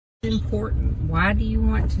Important. Why do you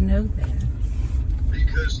want to know that?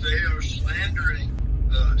 Because they are slandering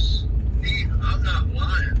us. I'm not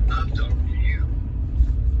lying. I've talked to you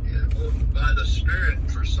by the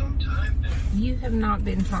Spirit for some time now. You have not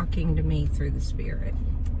been talking to me through the Spirit.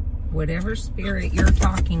 Whatever spirit you're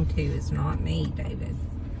talking to is not me, David.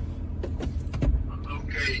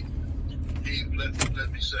 Okay, Eve,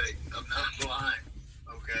 let me say, I'm not lying.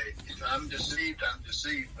 Okay, if I'm deceived, I'm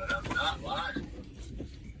deceived, but I'm not lying.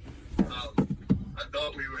 I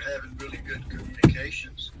thought we were having really good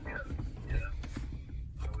communications. Yeah.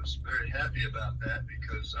 I was very happy about that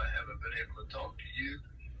because I haven't been able to talk to you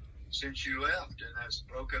since you left, and that's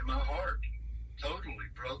broken my heart. Totally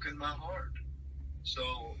broken my heart.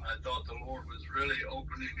 So I thought the Lord was really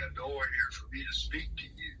opening a door here for me to speak to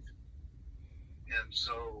you. And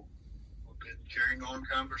so we've been carrying on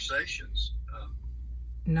conversations.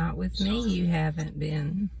 Not with me, you haven't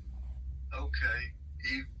been. Okay.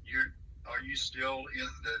 Eve, are you still in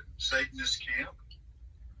the Satanist camp?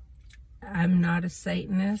 I'm not a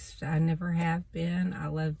Satanist. I never have been. I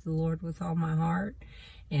love the Lord with all my heart.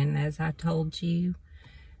 And as I told you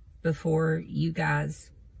before, you guys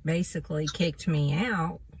basically kicked me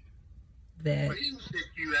out. That we didn't kick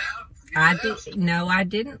you out. No, I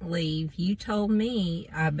didn't leave. You told me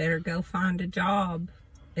I better go find a job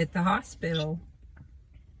at the hospital.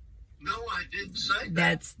 No, I didn't say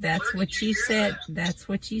that. That's what you said. That's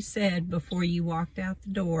what you said before you walked out the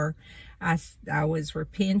door. I was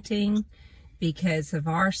repenting because of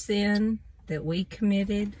our sin that we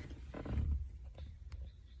committed,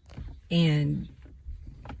 and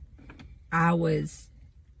I was,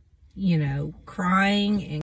 crying and